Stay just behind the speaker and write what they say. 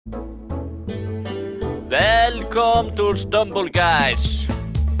Welcome to stumbleguys.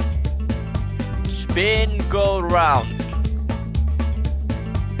 Spin, go round.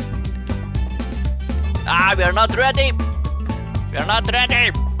 We are not ready. We are not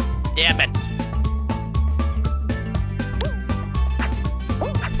ready. Damn it.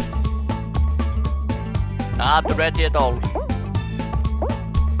 Not ready at all.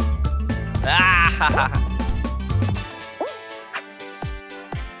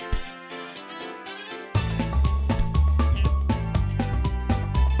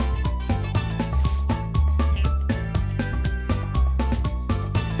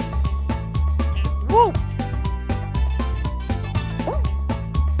 Woo!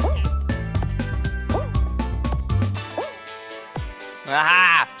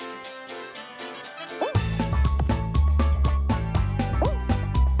 Aha!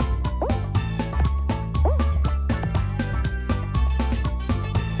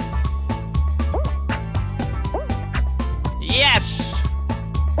 Yes!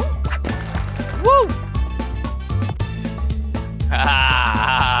 Woo!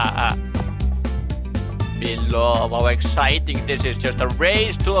 Below how exciting this is, just a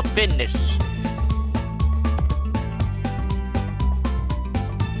race to a finish.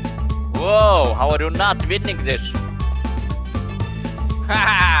 Whoa, how are you not winning this?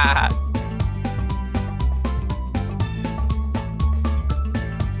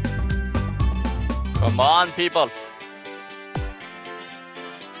 Come on, people.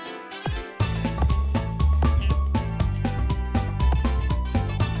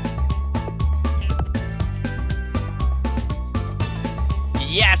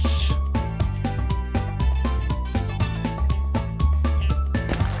 Yes!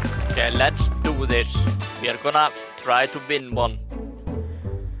 Okay, let's do this. We are gonna try to win one.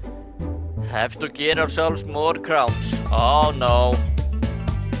 Have to get ourselves more crowns. Oh no.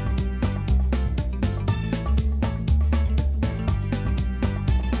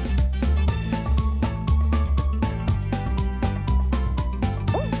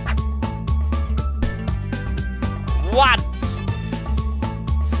 What?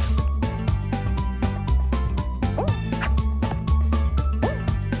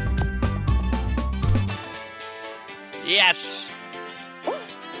 Yes.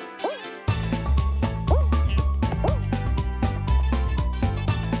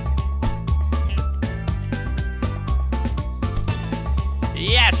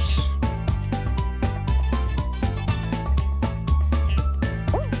 Yes.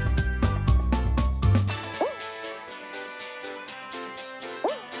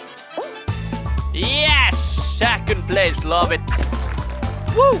 Yes. Second place, love it.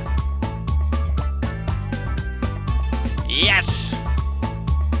 Woo. Yes!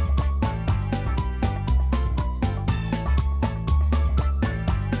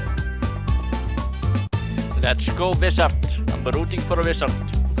 Let's go, Wizard. I'm rooting for a Wizard.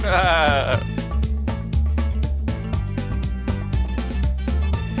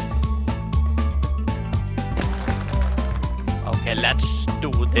 Okay, let's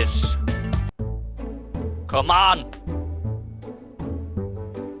do this. Come on!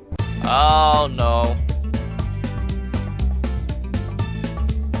 Oh no.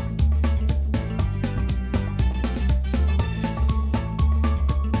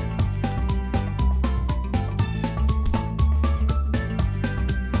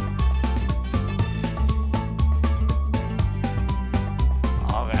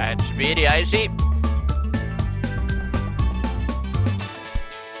 It's very easy.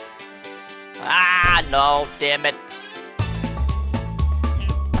 No, damn it.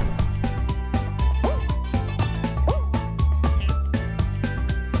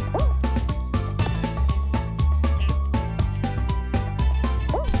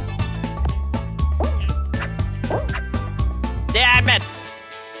 Damn it.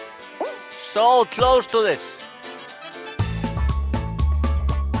 So close to this.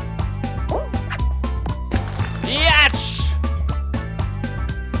 Yes!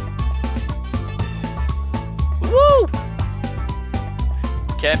 Woo!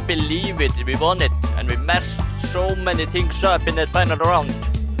 Can't believe it, we won it, and we messed so many things up in that final round.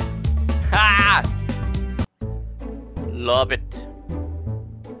 Ha! Love it.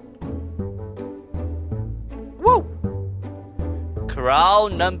 Woo!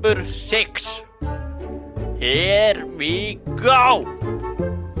 Crown number 6. Here we go!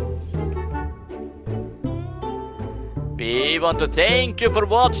 We want to thank you for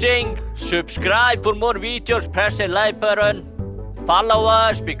watching. Subscribe for more videos, press the like button. Follow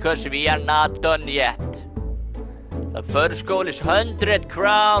us because we are not done yet. The first goal is 100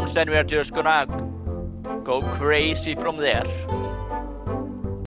 crowns and we are just gonna go crazy from there.